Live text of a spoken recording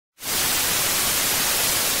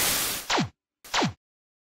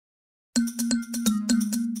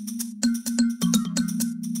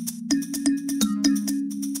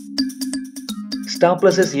Star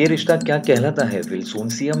Plus's Yeh Rishta Kya Kehlata Hai will soon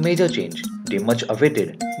see a major change. The much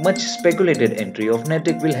awaited, much speculated entry of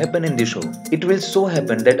Naitik will happen in the show. It will so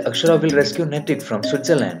happen that Akshara will rescue Naitik from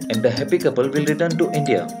Switzerland and the happy couple will return to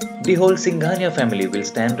India. The whole Singhania family will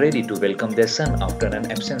stand ready to welcome their son after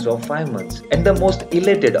an absence of 5 months. And the most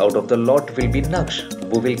elated out of the lot will be Naksh,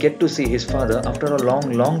 who will get to see his father after a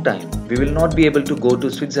long time. We will not be able to go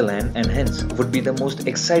to Switzerland and hence would be the most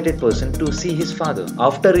excited person to see his father.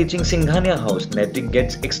 After reaching Singhania house, Naitik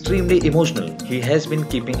gets extremely emotional. He has been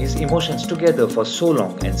keeping his emotions together for so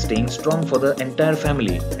long and staying strong for the entire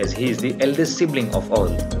family as he is the eldest sibling of all,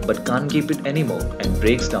 but can't keep it anymore and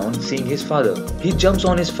breaks down seeing his father. He jumps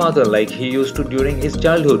on his father like he used to during his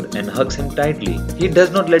childhood and hugs him tightly. He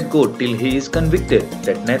does not let go till he is convicted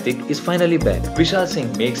that Naitik is finally back. Vishal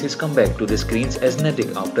Singh makes his comeback to the screens as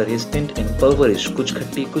Naitik after his stint in Parvarish Kuch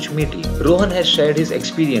Khatti Kuch Meethi. Rohan has shared his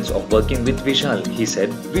experience of working with Vishal. He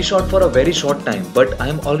said, "We shot for a very short time, but I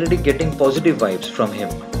am already getting positive vibes from him.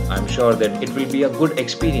 I'm sure that it will be a good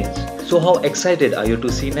experience." So how excited are you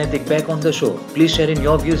to see Naitik back on the show? Please share in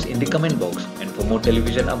your views in the comment box. And for more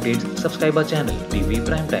television updates, subscribe our channel TV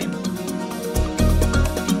Prime Time.